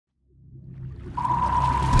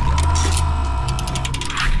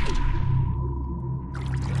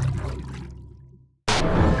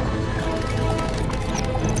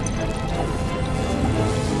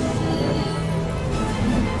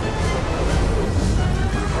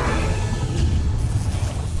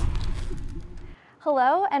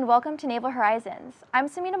Hello and welcome to Naval Horizons. I'm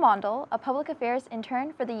Samina Mondal, a public affairs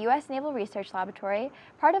intern for the U.S. Naval Research Laboratory,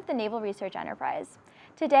 part of the Naval Research Enterprise.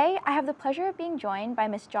 Today, I have the pleasure of being joined by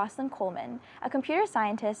Ms. Joccelyn Coleman, a computer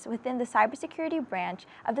scientist within the Cybersecurity Branch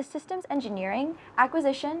of the Systems Engineering,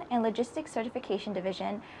 Acquisition, and Logistics Certification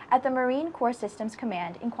Division at the Marine Corps Systems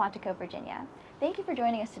Command in Quantico, Virginia. Thank you for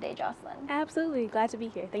joining us today, Joccelyn. Absolutely. Glad to be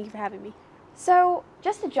here. Thank you for having me. So,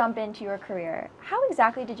 just to jump into your career, how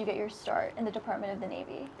exactly did you get your start in the Department of the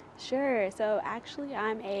Navy? Sure. So actually,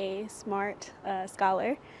 I'm a SMART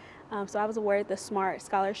scholar. So I was awarded the SMART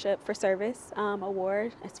Scholarship for Service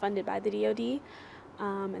award. It's funded by the DoD,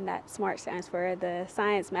 and that SMART stands for the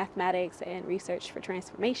Science, Mathematics, and Research for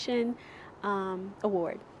Transformation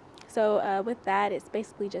award. So with that, it's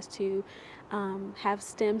basically just to have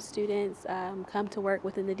STEM students come to work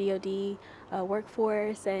within the DoD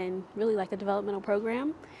workforce and really like a developmental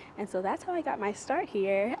program. And so that's how I got my start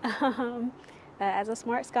here as a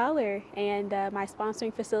SMART scholar. And my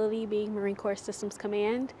sponsoring facility being Marine Corps Systems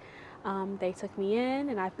Command, they took me in,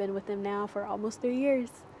 and I've been with them now for almost 3 years.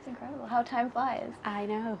 It's incredible how time flies. I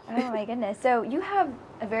know. Oh my goodness. So you have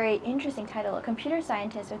a very interesting title, a computer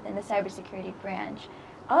scientist within the Cybersecurity Branch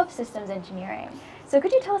of Systems Engineering. So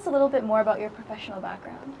could you tell us a little bit more about your professional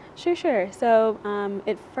background? Sure. So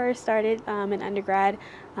it first started in undergrad.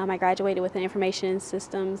 I graduated with an Information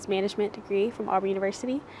Systems Management degree from Auburn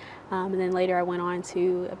University. And then later I went on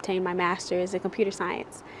to obtain my master's in computer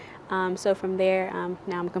science. So from there,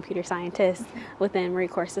 now I'm a computer scientist within Marine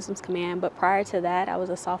Corps Systems Command. But prior to that, I was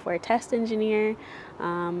a software test engineer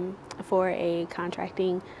for a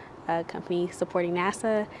contracting company supporting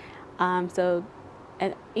NASA.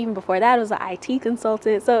 And even before that, I was an IT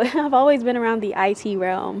consultant. So I've always been around the IT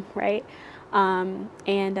realm, right?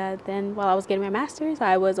 Then while I was getting my master's,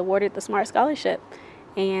 I was awarded the SMART Scholarship.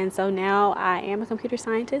 And so now I am a computer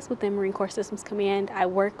scientist within Marine Corps Systems Command. I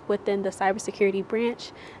work within the Cybersecurity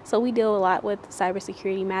Branch. So we deal a lot with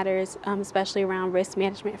cybersecurity matters, especially around risk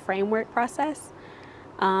management framework process.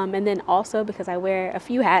 And then also, because I wear a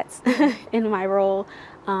few hats in my role,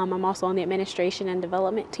 I'm also on the administration and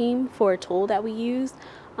development team for a tool that we use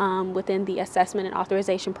within the assessment and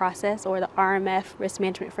authorization process, or the RMF risk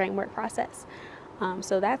management framework process.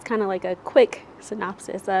 So that's kind of like a quick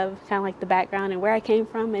synopsis of kind of like the background and where I came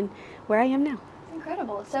from and where I am now.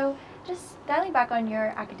 Incredible. So just dialing back on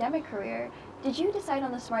your academic career, did you decide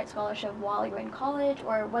on the SMART Scholarship while you were in college,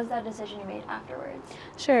 or was that a decision you made afterwards?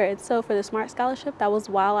 Sure. So for the SMART Scholarship, that was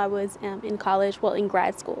while I was in college, well, in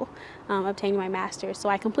grad school, obtaining my master's. So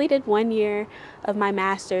I completed 1 year of my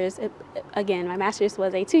master's. Again, my master's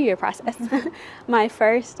was a 2-year process. My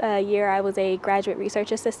first year, I was a graduate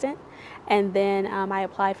research assistant, and then I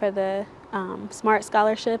applied for the SMART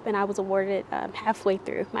Scholarship, and I was awarded halfway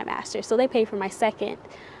through my master's. So they paid for my second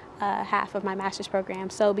half of my master's program.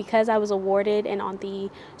 So because I was awarded and on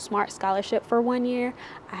the SMART Scholarship for 1 year,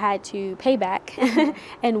 I had to pay back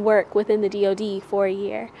and work within the DoD for a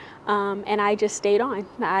year. And I just stayed on.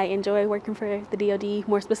 I enjoy working for the DoD,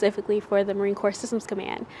 more specifically for the Marine Corps Systems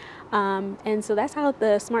Command. And so that's how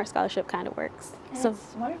the SMART Scholarship kind of works. And so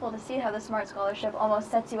it's wonderful to see how the SMART Scholarship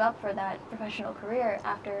almost sets you up for that professional career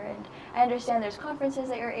after. And I understand there's conferences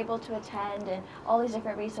that you're able to attend and all these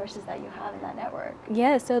different resources that you have in that network.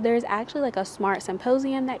 Yeah, so there's actually like a SMART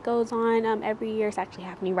symposium that goes on every year. It's actually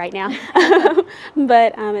happening right now.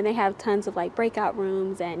 And they have tons of like breakout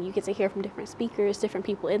rooms, and you get to hear from different speakers, different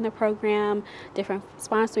people in the program, different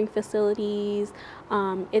sponsoring facilities.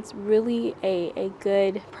 It's really a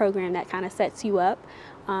good program that kind of sets you up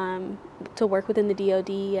to work within the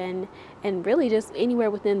DoD and really just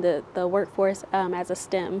anywhere within the workforce as a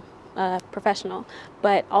STEM professional.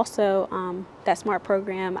 But also that SMART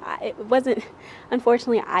program, it wasn't,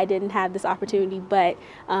 unfortunately, I didn't have this opportunity, but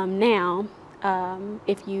now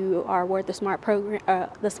if you are awarded the SMART program,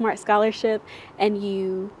 the SMART Scholarship, and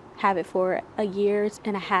you have it for a year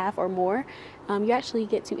and a half or more, you actually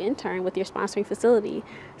get to intern with your sponsoring facility.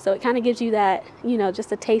 So it kind of gives you that,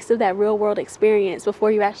 just a taste of that real world experience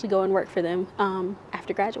before you actually go and work for them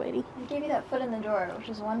after graduating. It gave you that foot in the door, which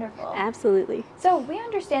is wonderful. Absolutely. So we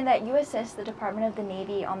understand that you assist the Department of the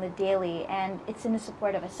Navy on the daily, and it's in the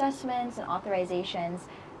support of assessments and authorizations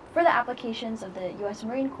for the applications of the U.S.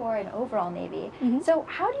 Marine Corps and overall Navy. So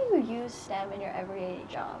how do you use STEM in your everyday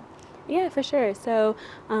job? Yeah, for sure. So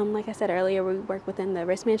like I said earlier, we work within the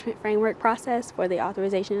risk management framework process for the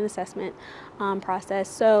authorization and assessment process.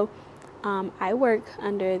 So I work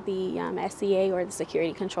under the SCA, or the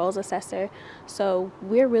Security Controls Assessor. So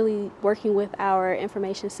we're really working with our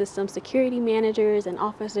information system security managers and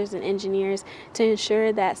officers and engineers to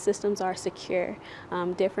ensure that systems are secure.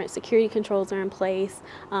 Different security controls are in place,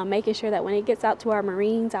 making sure that when it gets out to our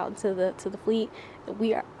Marines, out to the fleet,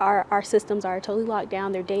 our systems are totally locked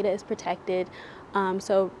down, their data is protected.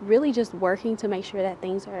 So really just working to make sure that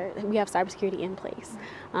we have cybersecurity in place.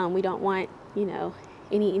 We don't want,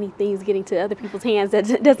 any things getting to other people's hands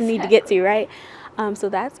that doesn't need to get to, right? So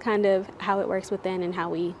that's kind of how it works within, and how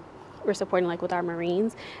we're supporting, like, with our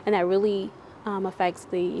Marines, and that really affects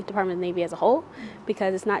the Department of the Navy as a whole,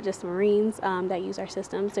 because it's not just the Marines that use our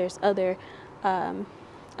systems. There's other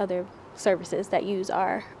services that use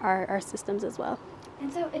our systems as well.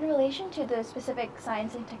 And so in relation to the specific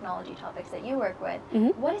science and technology topics that you work with,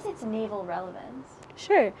 what is its naval relevance?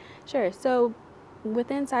 Sure. So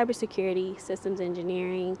within cybersecurity, systems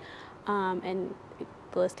engineering, and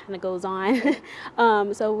the list kind of goes on.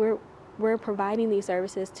 So we're providing these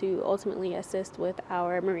services to ultimately assist with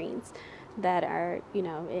our Marines that are,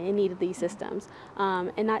 in need of these systems,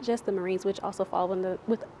 and not just the Marines, which also fall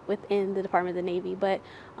within the Department of the Navy, but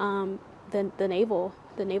the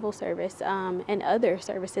Naval service, and other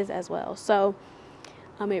services as well. So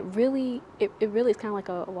it really is kind of like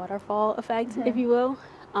a waterfall effect, if you will,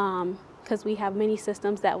 because we have many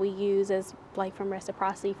systems that we use as, like, from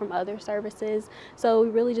reciprocity from other services. So we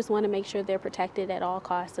really just want to make sure they're protected at all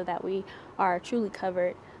costs, so that we are truly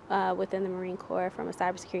covered within the Marine Corps from a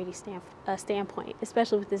cybersecurity standpoint,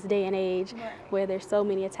 especially with this day and age, where there's so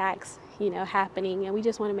many attacks, happening, and we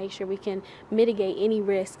just want to make sure we can mitigate any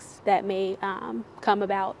risks that may come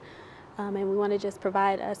about, and we want to just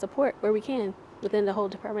provide support where we can within the whole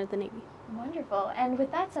Department of the Navy. Wonderful. And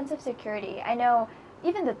with that sense of security, I know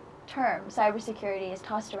even the term cybersecurity is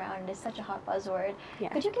tossed around and is such a hot buzzword. Yeah.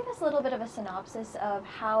 Could you give us a little bit of a synopsis of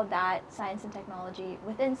how that science and technology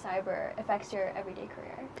within cyber affects your everyday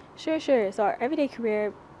career? Sure. So our everyday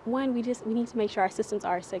career, one, we need to make sure our systems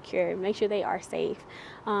are secure, make sure they are safe,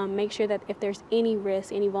 make sure that if there's any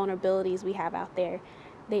risk, any vulnerabilities we have out there,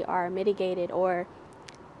 they are mitigated, or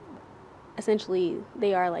essentially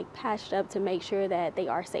they are, like, patched up to make sure that they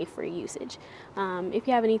are safe for usage. If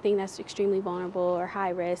you have anything that's extremely vulnerable or high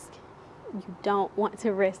risk, you don't want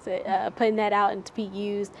to risk it, putting that out and to be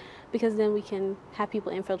used, because then we can have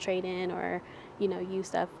people infiltrate in, or use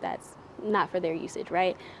stuff that's not for their usage,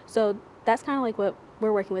 right? So that's kind of like what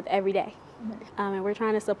we're working with every day. And we're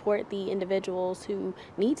trying to support the individuals who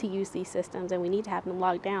need to use these systems, and we need to have them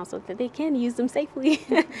locked down so that they can use them safely.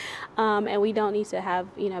 And we don't need to have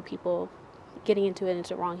people getting into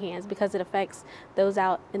the wrong hands, because it affects those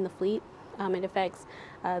out in the fleet. It affects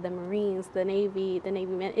the Marines, the Navy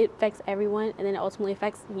men. It affects everyone, and then it ultimately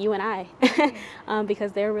affects you and I,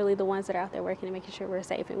 because they're really the ones that are out there working and making sure we're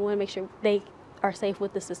safe, and we want to make sure they are safe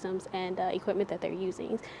with the systems and equipment that they're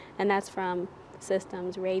using. And that's from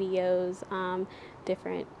systems, radios,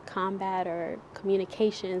 different combat or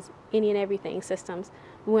communications, any and everything systems.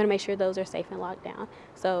 We want to make sure those are safe and locked down.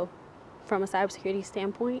 So from a cybersecurity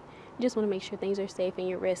standpoint, you just want to make sure things are safe and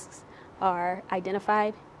your risks are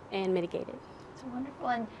identified and mitigated. It's wonderful.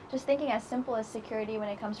 And just thinking as simple as security when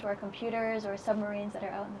it comes to our computers or submarines that are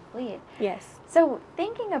out in the fleet. Yes. So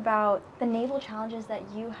thinking about the naval challenges that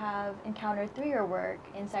you have encountered through your work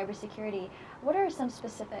in cybersecurity, what are some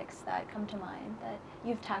specifics that come to mind that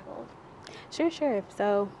you've tackled? Sure.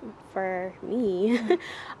 So for me,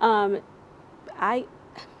 some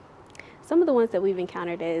of the ones that we've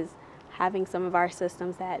encountered is having some of our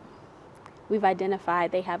systems that we've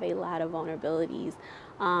identified, they have a lot of vulnerabilities.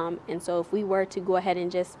 And so if we were to go ahead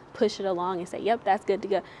and just push it along and say, yep, that's good to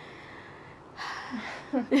go,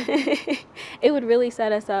 it would really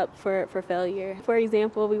set us up for failure. For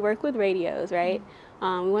example, we work with radios, right?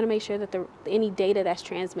 We want to make sure that any data that's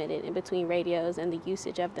transmitted in between radios and the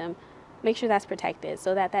usage of them, make sure that's protected,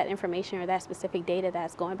 so that that information or that specific data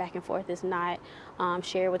that's going back and forth is not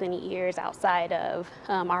shared with any ears outside of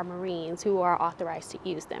our Marines who are authorized to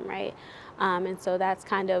use them, right? And so that's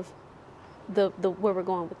kind of where we're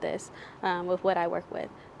going with this, with what I work with,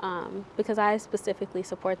 because I specifically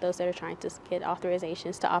support those that are trying to get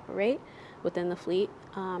authorizations to operate within the fleet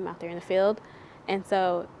out there in the field. And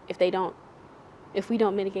so if we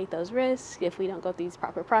don't mitigate those risks, if we don't go through these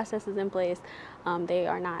proper processes in place, they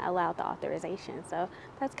are not allowed the authorization. So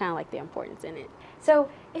that's kind of like the importance in it. So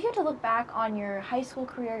if you had to look back on your high school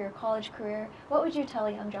career, your college career, what would you tell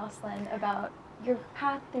young Joccelyn about your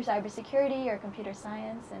path through cybersecurity or computer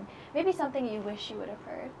science, and maybe something you wish you would have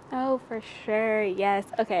heard? Oh, for sure, yes.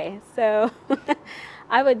 Okay, so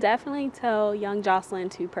I would definitely tell young Joccelyn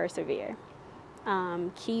to persevere.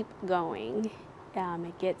 Keep going.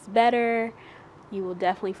 It gets better. You will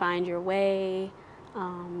definitely find your way.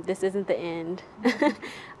 This isn't the end.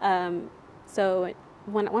 So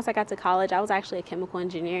once I got to college, I was actually a chemical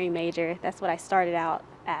engineering major. That's what I started out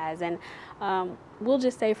as. And we'll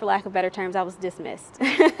just say, for lack of better terms, I was dismissed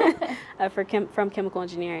from chemical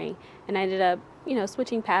engineering. And I ended up,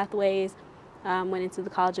 switching pathways, went into the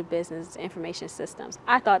College of Business Information Systems.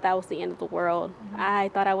 I thought that was the end of the world. I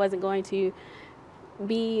thought I wasn't going to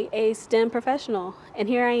be a STEM professional. And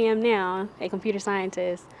here I am now, a computer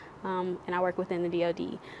scientist, and I work within the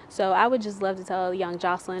DoD. So I would just love to tell young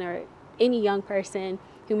Joccelyn, or any young person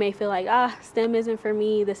who may feel like, STEM isn't for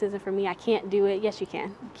me, this isn't for me, I can't do it. Yes, you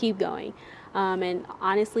can. Keep going. And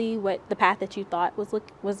honestly, what the path that you thought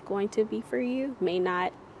was going to be for you may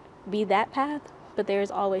not be that path, but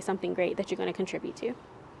there's always something great that you're going to contribute to.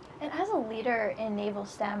 And as a leader in Naval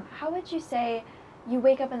STEM, how would you say you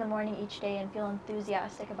wake up in the morning each day and feel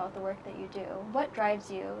enthusiastic about the work that you do? What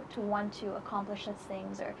drives you to want to accomplish such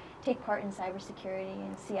things or take part in cybersecurity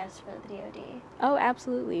and CS for the DoD? Oh,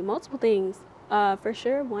 absolutely. Multiple things. For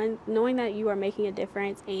sure. One, knowing that you are making a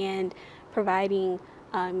difference and providing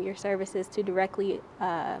your services to directly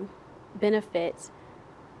benefit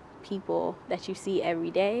people that you see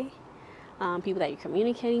every day. People that you're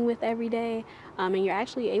communicating with every day, and you're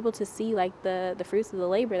actually able to see like the fruits of the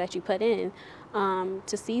labor that you put in,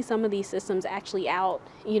 to see some of these systems actually out,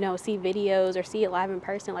 see videos or see it live in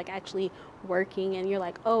person, like actually working, and you're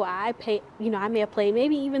like, oh, I may have played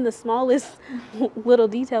maybe even the smallest little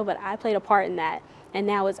detail, but I played a part in that, and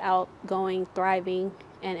now it's out going, thriving,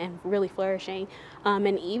 and really flourishing.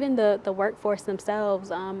 And even the workforce themselves,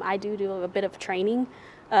 I do a bit of training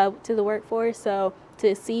to the workforce, so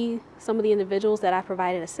to see some of the individuals that I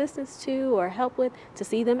provided assistance to or help with, to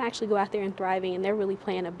see them actually go out there and thriving, and they're really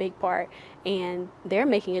playing a big part, and they're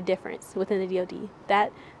making a difference within the DoD.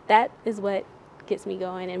 That is what gets me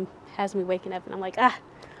going and has me waking up, and I'm like,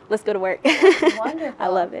 let's go to work. Wonderful. I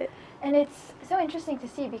love it. And it's so interesting to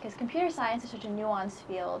see, because computer science is such a nuanced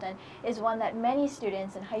field and is one that many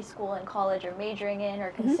students in high school and college are majoring in or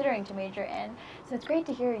considering to major in. So it's great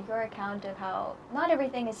to hear your account of how not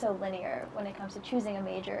everything is so linear when it comes to choosing a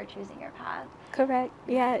major or choosing your path. Correct.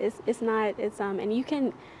 Yeah, it's not. And you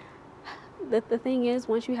can, the thing is,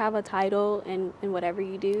 once you have a title in whatever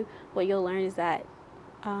you do, what you'll learn is that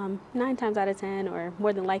 9 times out of 10, or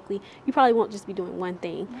more than likely, you probably won't just be doing one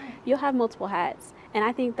thing. Right. You'll have multiple hats. And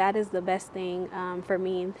I think that is the best thing for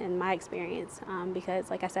me in my experience, because,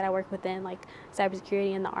 like I said, I work within like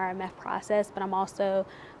cybersecurity and the RMF process, but I'm also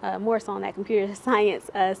more so on that computer science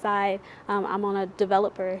side. I'm on a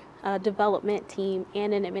development team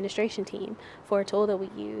and an administration team for a tool that we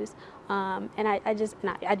use. And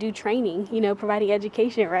I do training, providing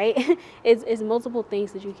education, right? It's multiple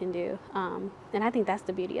things that you can do. And I think that's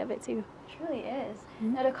the beauty of it too. It truly is.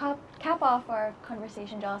 Now, to cap off our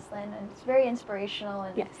conversation, Joccelyn, and it's very inspirational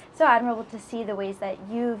and so admirable to see the ways that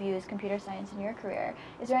you've used computer science in your career.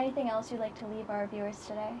 Is there anything else you'd like to leave our viewers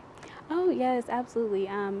today? Oh, yes, absolutely.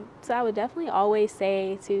 So I would definitely always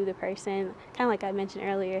say to the person, kind of like I mentioned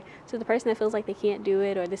earlier, to the person that feels like they can't do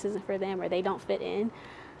it, or this isn't for them, or they don't fit in,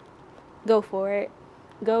 go for it.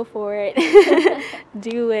 Go for it.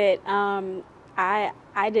 Do it.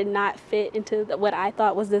 I did not fit into what I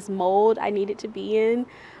thought was this mold I needed to be in.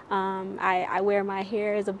 I wear my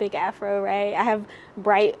hair as a big afro, right? I have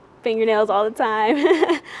bright fingernails all the time.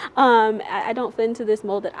 I don't fit into this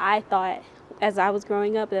mold that I thought, as I was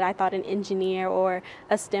growing up, that I thought an engineer or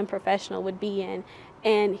a STEM professional would be in.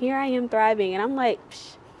 And here I am thriving, and I'm like,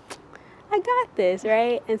 I got this,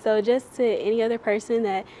 right? And so just to any other person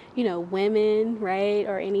that, women, right,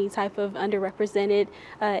 or any type of underrepresented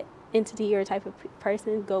entity or type of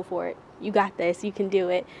person, go for it. You got this. You can do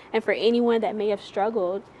it. And for anyone that may have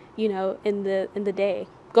struggled, in the day,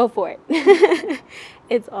 go for it.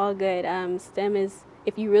 It's all good. STEM is,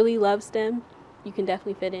 if you really love STEM, you can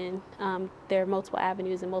definitely fit in. There are multiple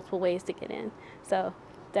avenues and multiple ways to get in. So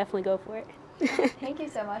definitely go for it. Thank you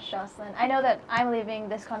so much, Joccelyn. I know that I'm leaving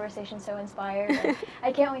this conversation so inspired, and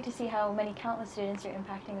I can't wait to see how many countless students you're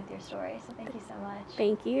impacting with your story. So thank you so much.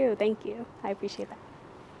 Thank you. Thank you. I appreciate that.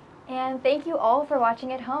 And thank you all for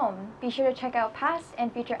watching at home. Be sure to check out past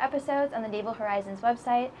and future episodes on the Naval Horizons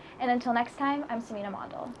website. And until next time, I'm Samina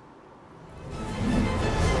Mondal.